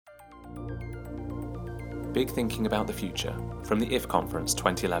Big Thinking About the Future from the IF Conference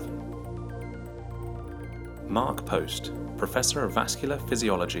 2011. Mark Post, Professor of Vascular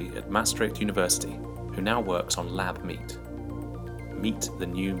Physiology at Maastricht University, who now works on lab meat. Meat the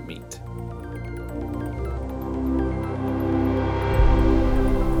new meat.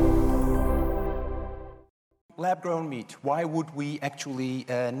 Lab-grown meat, why would we actually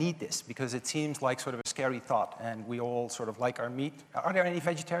need this? Because it seems like sort of a scary thought, and we all sort of like our meat. Are there any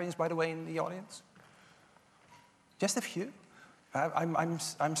vegetarians, by the way, in the audience? Just a few? I'm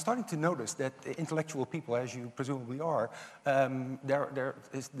starting to notice that intellectual people, as you presumably are,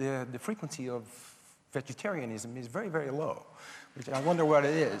 the frequency of vegetarianism is very, very low, which I wonder what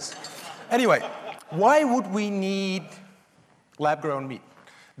it is. Anyway, why would we need lab-grown meat?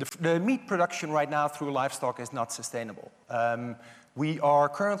 The meat production right now through livestock is not sustainable. We are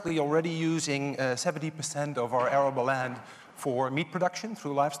currently already using 70% of our arable land for meat production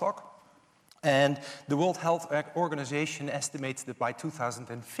through livestock. And the World Health Organization estimates that by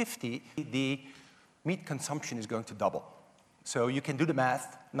 2050, the meat consumption is going to double. So you can do the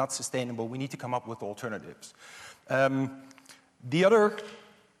math, not sustainable. We need to come up with alternatives. The other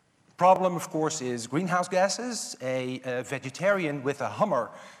problem, of course, is greenhouse gases. A vegetarian with a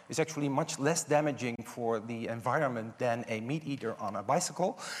Hummer is actually much less damaging for the environment than a meat eater on a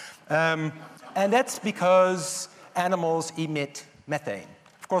bicycle. And that's because animals emit methane.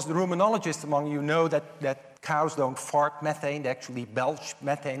 Of course, the ruminologists among you know that cows don't fart methane, they actually belch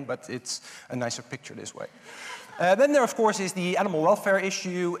methane, but it's a nicer picture this way. Then there, of course, is the animal welfare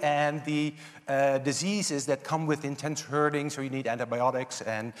issue and the diseases that come with intense herding, so you need antibiotics,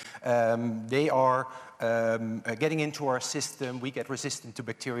 and they are getting into our system. We get resistant to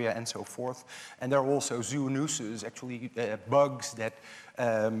bacteria and so forth. And there are also zoonoses, actually bugs that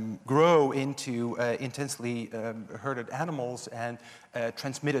grow into intensely herded animals and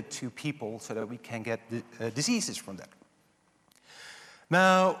transmit it to people so that we can get diseases from them.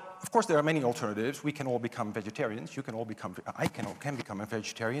 Now, of course, there are many alternatives. We can all become vegetarians. You can all become, I can become a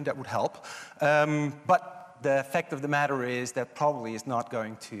vegetarian. That would help. But the fact of the matter is that probably is not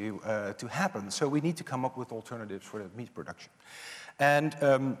going to happen. So we need to come up with alternatives for the meat production. And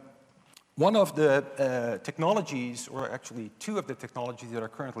one of the technologies, or actually two of the technologies that are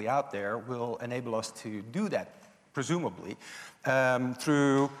currently out there, will enable us to do that, presumably,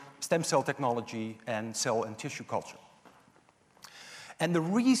 through stem cell technology and cell and tissue culture. And the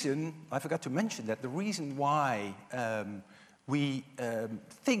reason, I forgot to mention that, the reason why we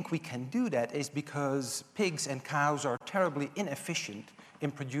think we can do that is because pigs and cows are terribly inefficient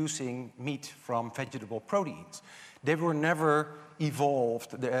in producing meat from vegetable proteins. They were never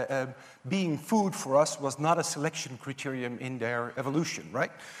evolved. Being food for us was not a selection criterion in their evolution,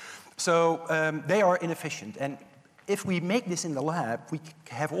 right? So they are inefficient. And if we make this in the lab, we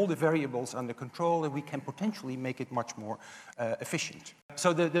have all the variables under control, and we can potentially make it much more efficient.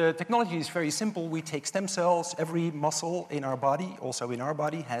 So the technology is very simple. We take stem cells. Every muscle in our body, also in our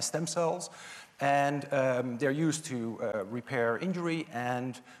body, has stem cells. And they're used to repair injury,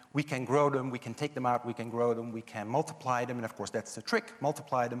 and we can grow them, we can take them out, we can grow them, we can multiply them, and of course that's the trick,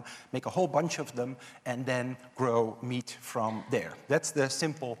 multiply them, make a whole bunch of them, and then grow meat from there. That's the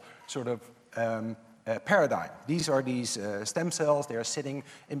simple sort of paradigm. These are these stem cells. They are sitting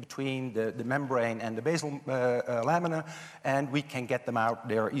in between the membrane and the basal lamina, and we can get them out.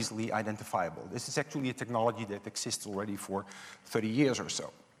 They are easily identifiable. This is actually a technology that exists already for 30 years or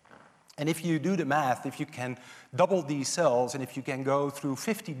so. And if you do the math, if you can double these cells, and if you can go through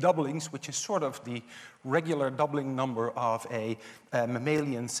 50 doublings, which is sort of the regular doubling number of a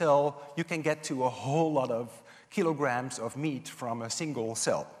mammalian cell, you can get to a whole lot of kilograms of meat from a single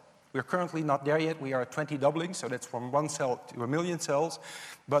cell. We're currently not there yet. We are at 20 doublings, so that's from 1 cell to 1 million cells.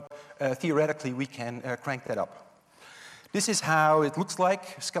 But theoretically, we can crank that up. This is how it looks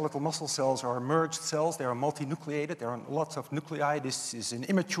like. Skeletal muscle cells are merged cells. They are multinucleated. There are lots of nuclei. This is an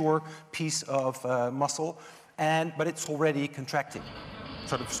immature piece of muscle, but it's already contracting,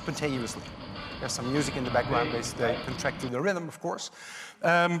 sort of spontaneously. There's some music in the background. They contract to the rhythm, of course.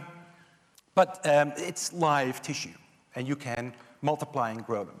 But it's live tissue, and you can multiply and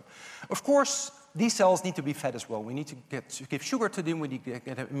grow them. Of course, these cells need to be fed as well. We need to give sugar to them. We need to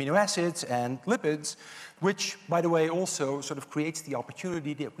get amino acids and lipids, which, by the way, also sort of creates the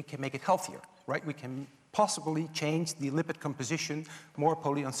opportunity that we can make it healthier, right? We can possibly change the lipid composition, more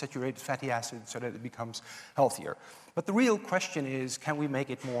polyunsaturated fatty acids, so that it becomes healthier. But the real question is, can we make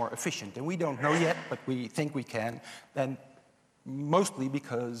it more efficient? And we don't know yet, but we think we can, and mostly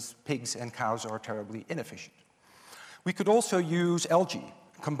because pigs and cows are terribly inefficient. We could also use algae.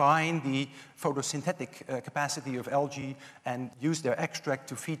 combine the photosynthetic capacity of algae and use their extract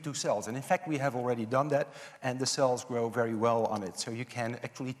to feed to cells. And in fact, we have already done that, and the cells grow very well on it. So you can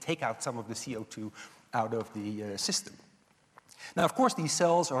actually take out some of the CO2 out of the system. Now, of course, these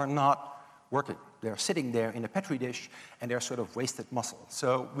cells are not working. They're sitting there in a Petri dish, and they're sort of wasted muscle.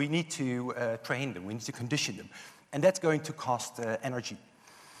 So we need to train them. We need to condition them. And that's going to cost energy.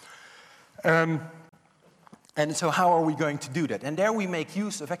 And so how are we going to do that? And there we make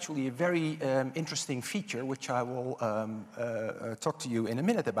use of actually a very interesting feature, which I will talk to you in a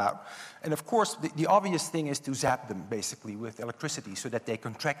minute about. And of course, the obvious thing is to zap them, basically, with electricity so that they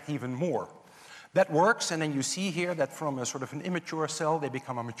contract even more. That works, and then you see here that from a sort of an immature cell, they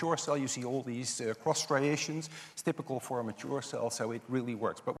become a mature cell. You see all these cross striations. It's typical for a mature cell, so it really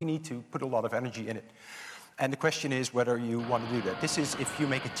works. But we need to put a lot of energy in it. And the question is whether you want to do that. This is if you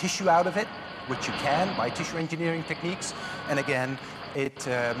make a tissue out of it, which you can by tissue engineering techniques. And again, it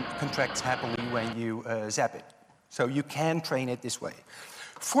contracts happily when you zap it. So you can train it this way.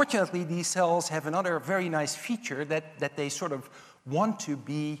 Fortunately, these cells have another very nice feature that they sort of want to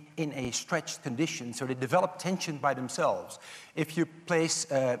be in a stretched condition, so they develop tension by themselves. If you place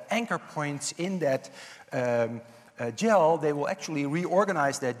anchor points in that gel, they will actually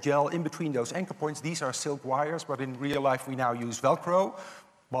reorganize that gel in between those anchor points. These are silk wires, but in real life we now use Velcro,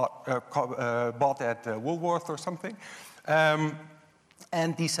 bought at Woolworth or something.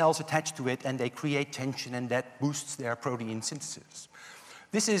 And these cells attach to it, and they create tension, and that boosts their protein synthesis.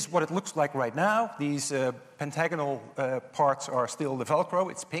 This is what it looks like right now. These pentagonal parts are still the Velcro.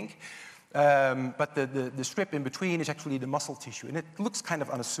 It's pink. But the strip in between is actually the muscle tissue. And it looks kind of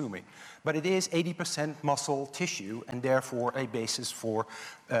unassuming. But it is 80% muscle tissue, and therefore a basis for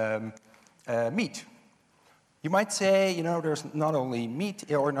meat. You might say, you know, there's not only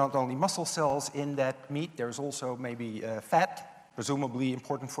meat or not only muscle cells in that meat. There's also maybe fat, presumably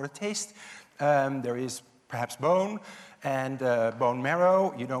important for the taste. There is perhaps bone and bone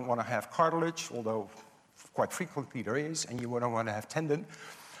marrow. You don't want to have cartilage, although quite frequently there is, and you don't want to have tendon.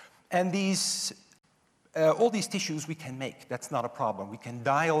 And these, all these tissues we can make. That's not a problem. We can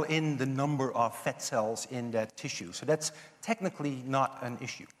dial in the number of fat cells in that tissue. So that's technically not an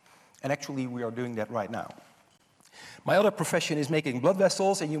issue. And actually, we are doing that right now. My other profession is making blood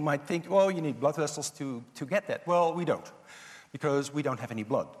vessels, and you might think, well, you need blood vessels to get that. Well, we don't, because we don't have any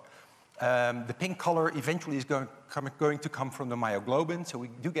blood. The pink color eventually is going to come from the myoglobin, so we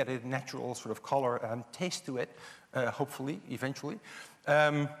do get a natural sort of color and taste to it, hopefully, eventually.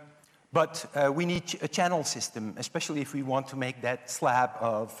 But we need a channel system, especially if we want to make that slab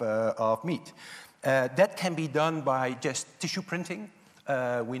of meat. That can be done by just tissue printing.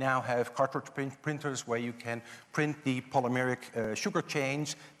 We now have cartridge printers where you can print the polymeric sugar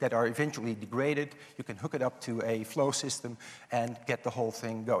chains that are eventually degraded. You can hook it up to a flow system and get the whole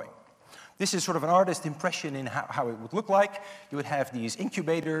thing going. This is sort of an artist impression in how it would look like. You would have these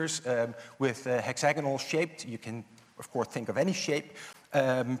incubators with hexagonal shaped. You can, of course, think of any shape.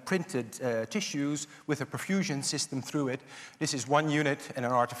 Printed tissues with a perfusion system through it. This is one unit and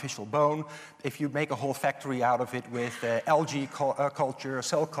an artificial bone. If you make a whole factory out of it with algae culture,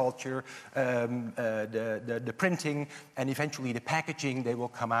 cell culture, the printing, and eventually the packaging, they will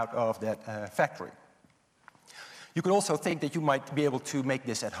come out of that factory. You could also think that you might be able to make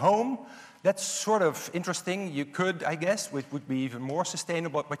this at home. That's sort of interesting. You could, I guess, which would be even more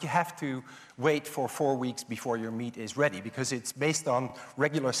sustainable, but you have to wait for 4 weeks before your meat is ready because it's based on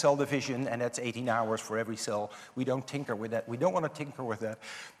regular cell division, and that's 18 hours for every cell. We don't tinker with that. We don't want to tinker with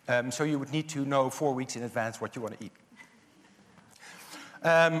that. So you would need to know 4 weeks in advance what you want to eat.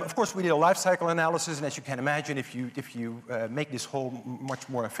 Of course, we did a life cycle analysis, and as you can imagine, if you make this whole much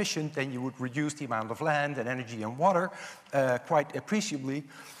more efficient, then you would reduce the amount of land and energy and water quite appreciably.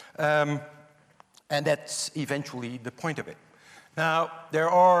 And that's eventually the point of it. Now, there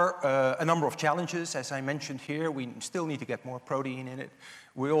are a number of challenges, as I mentioned here. We still need to get more protein in it.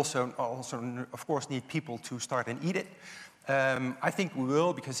 We also, of course, need people to start and eat it. I think we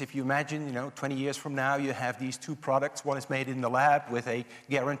will, because if you imagine, 20 years from now, you have these two products. One is made in the lab with a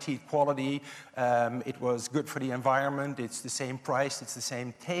guaranteed quality. It was good for the environment. It's the same price. It's the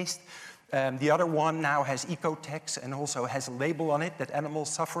same taste. The other one now has eco-tex and also has a label on it that animals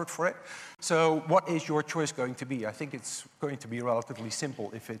suffered for it. So what is your choice going to be? I think it's going to be relatively simple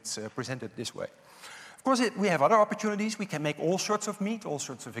if it's presented this way. Of course, we have other opportunities. We can make all sorts of meat, all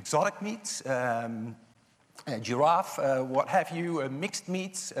sorts of exotic meats. Giraffe, what have you, mixed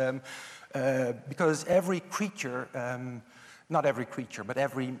meats, because every creature, not every creature, but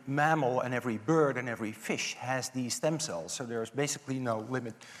every mammal and every bird and every fish has these stem cells, so there's basically no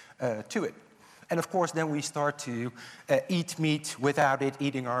limit to it. And of course, then we start to eat meat without it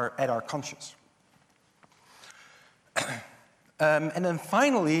eating at our conscience. And then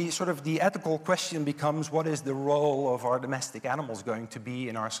finally, sort of the ethical question becomes, what is the role of our domestic animals going to be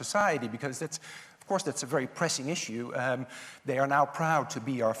in our society? Because that's, of course, that's a very pressing issue. They are now proud to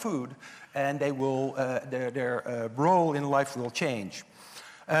be our food, and they will, their role in life will change.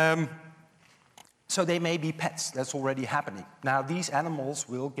 So they may be pets. That's already happening. Now, these animals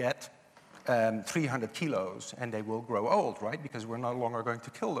will get 300 kilos, and they will grow old, right? Because we're no longer going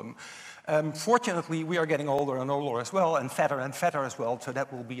to kill them. Fortunately, we are getting older and older as well, and fatter as well, so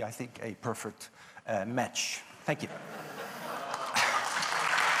that will be, I think, a perfect match. Thank you.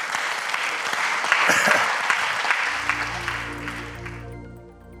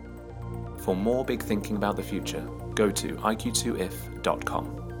 For more big thinking about the future, go to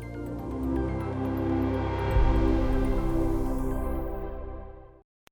iq2if.com.